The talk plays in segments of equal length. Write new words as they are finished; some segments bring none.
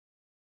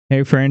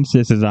Hey friends,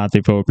 this is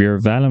Atif here,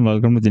 and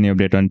welcome to the new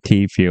update on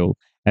TFUEL.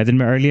 As in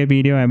my earlier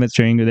video, I was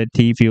showing you that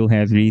TFUEL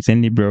has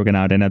recently broken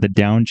out another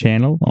down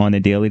channel on a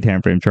daily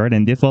time frame chart,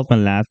 and this was my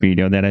last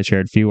video that I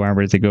shared a few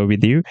hours ago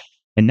with you.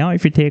 And now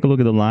if you take a look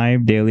at the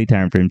live daily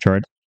time frame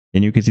chart,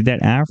 then you can see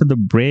that after the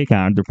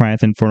breakout, the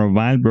price and for a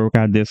while broke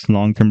out this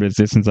long-term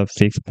resistance of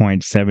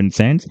 6.7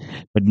 cents,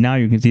 but now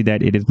you can see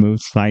that it has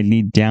moved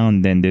slightly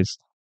down than this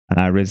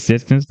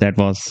resistance that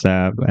was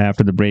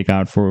after the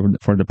breakout for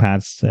the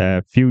past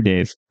few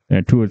days.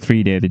 2 or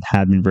 3 days it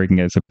had been working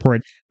as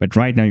support, but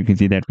right now you can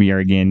see that we are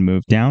again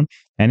moved down.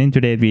 And in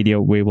today's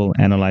video we will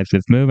analyze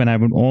this move, and I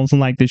would also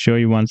like to show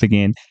you once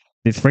again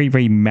this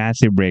very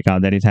massive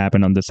breakout that has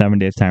happened on the 7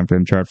 days time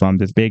frame chart from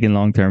this big and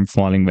long-term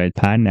falling wedge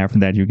pattern. After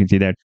that you can see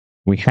that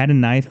we had a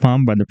nice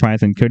pump, but the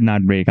price and could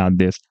not break out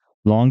this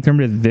long-term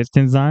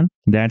resistance zone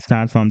that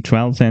starts from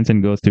 12 cents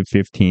and goes to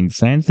 15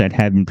 cents that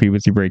had been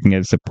previously breaking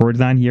as support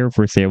zone here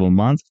for several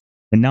months.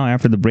 And now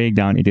after the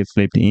breakdown it is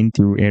flipped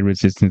into a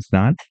resistance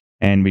zone,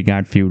 and we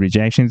got few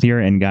rejections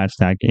here and got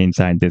stuck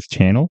inside this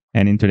channel.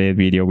 And in today's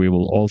video we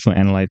will also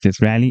analyze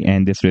this rally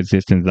and this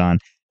resistance zone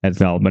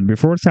as well. But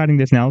before starting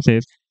this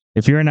analysis,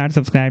 if you're not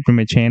subscribed to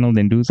my channel,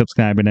 then do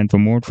subscribe. And for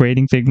more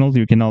trading signals,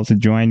 you can also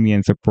join me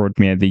and support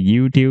me as a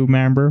YouTube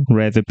member or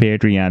as a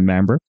Patreon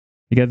member,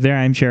 because there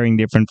I'm sharing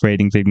different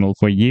trading signals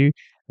for you,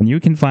 and you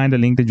can find the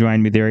link to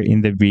join me there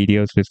in the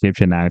video's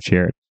description I've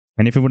shared.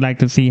 And if you would like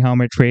to see how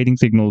my trading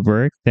signals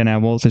work, then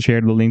I've also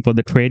shared the link for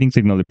the trading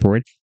signal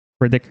report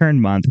for the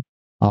current month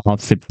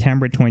of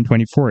September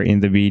 2024 in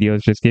the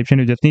video's description.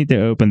 You just need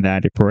to open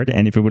that report,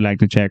 and if you would like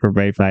to check or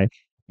verify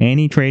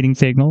any trading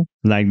signal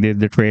like this,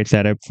 the trade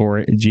setup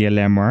for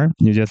GLMR,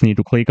 you just need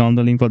to click on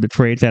the link for the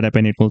trade setup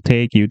and it will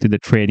take you to the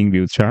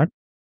TradingView chart.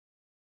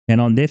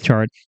 And on this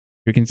chart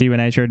you can see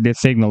when I shared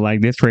this signal, like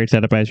this trade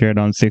setup I shared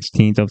on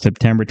 16th of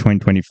September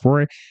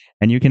 2024,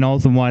 and you can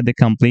also watch the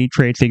complete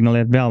trade signal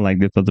as well, like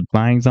this was the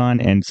buying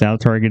zone and sell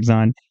target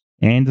zone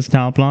and the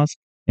stop loss.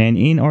 And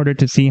in order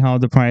to see how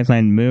the price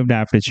line moved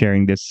after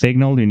sharing this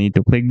signal, you need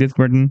to click this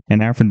button,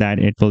 and after that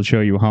it will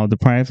show you how the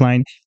price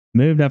line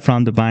moved up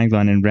from the buying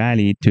zone and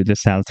rallied to the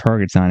sell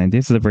target zone. And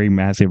this is a very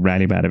massive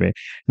rally, by the way.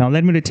 Now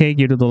let me take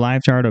you to the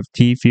live chart of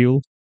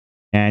TFUEL.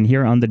 And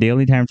here on the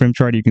daily time frame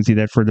chart, you can see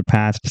that for the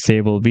past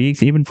several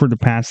weeks, even for the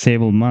past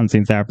several months,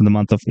 since after the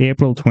month of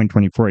April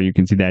 2024, you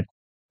can see that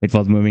it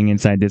was moving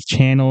inside this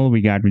channel.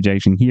 We got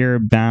rejection here,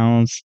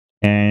 bounce,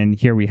 and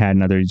here we had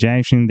another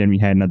rejection, then we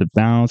had another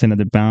bounce,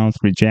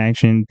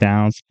 rejection,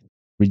 bounce,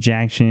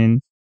 rejection,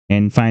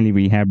 and finally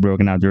we have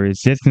broken out the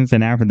resistance.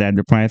 And after that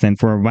the price and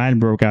for a while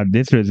broke out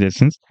this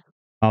resistance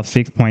of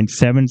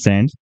 6.7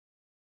 cents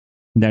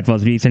that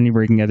was recently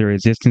working as a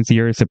resistance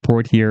here,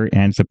 support here,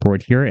 and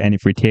support here. And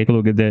if we take a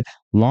look at the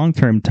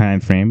long-term time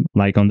frame,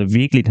 like on the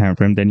weekly time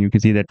frame, then you can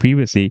see that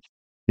previously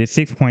this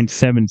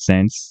 6.7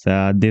 cents,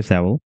 this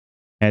level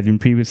has been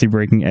previously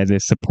working as a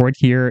support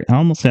here,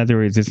 almost as a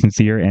resistance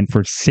here, and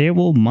for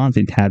several months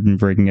it has been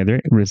working as a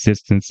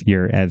resistance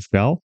here as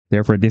well.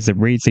 Therefore this is a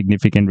very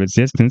significant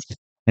resistance,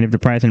 and if the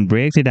price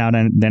breaks it out,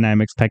 and then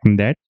I'm expecting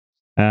that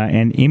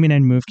an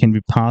imminent move can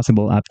be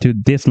possible up to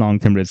this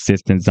long-term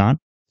resistance zone.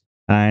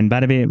 And by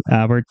the way,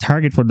 our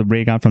target for the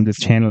breakout from this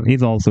channel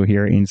is also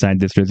here inside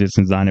this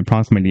resistance zone,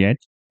 approximately at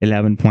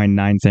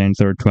 11.9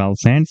 cents or 12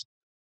 cents.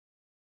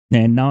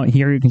 And now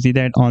here you can see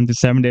that on the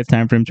 7 days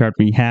time frame chart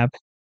we have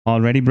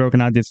already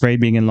broken out this very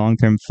big and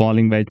long-term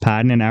falling wedge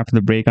pattern, and after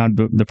the breakout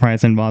the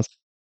price was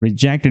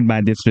rejected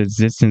by this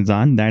resistance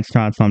zone that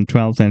starts from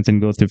 12 cents and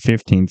goes to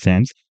 15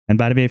 cents. And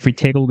by the way, if we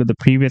take a look at the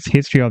previous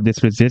history of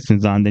this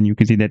resistance zone, then you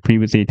can see that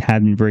previously it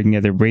had been working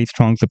as a very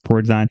strong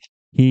support zone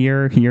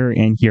here,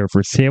 and here.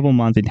 For several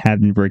months it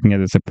had been working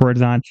as a support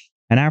zone,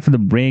 and after the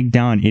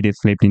breakdown it is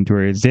flipped into a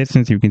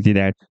resistance. You can see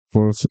that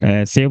for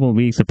several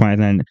weeks the price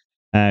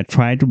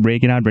tried to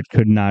break it out but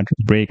could not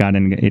break out,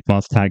 and it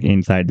was stuck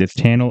inside this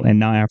channel. And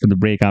now after the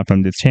breakout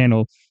from this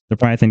channel, the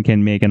price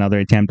can make another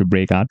attempt to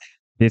break out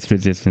this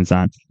resistance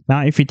zone.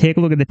 Now if we take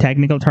a look at the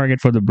technical target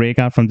for the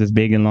breakout from this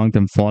big and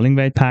long-term falling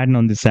wedge pattern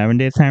on the 7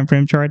 days time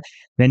frame chart,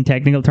 then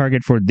technical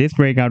target for this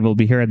breakout will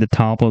be here at the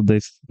top of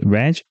this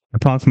wedge,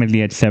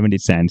 approximately at 70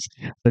 cents.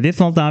 So this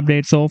was the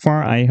update so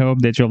far. I hope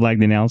that you've liked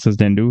the analysis.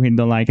 Then do hit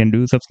the like and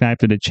do subscribe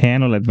to the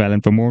channel as well.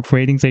 And for more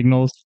trading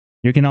signals,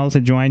 you can also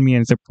join me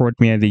and support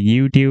me as a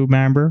YouTube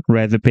member or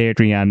as a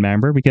Patreon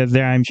member, because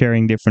there I'm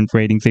sharing different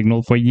trading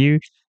signals for you.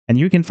 And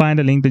you can find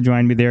a link to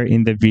join me there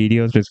in the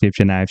video's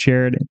description I've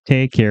shared.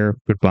 Take care.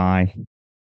 Goodbye.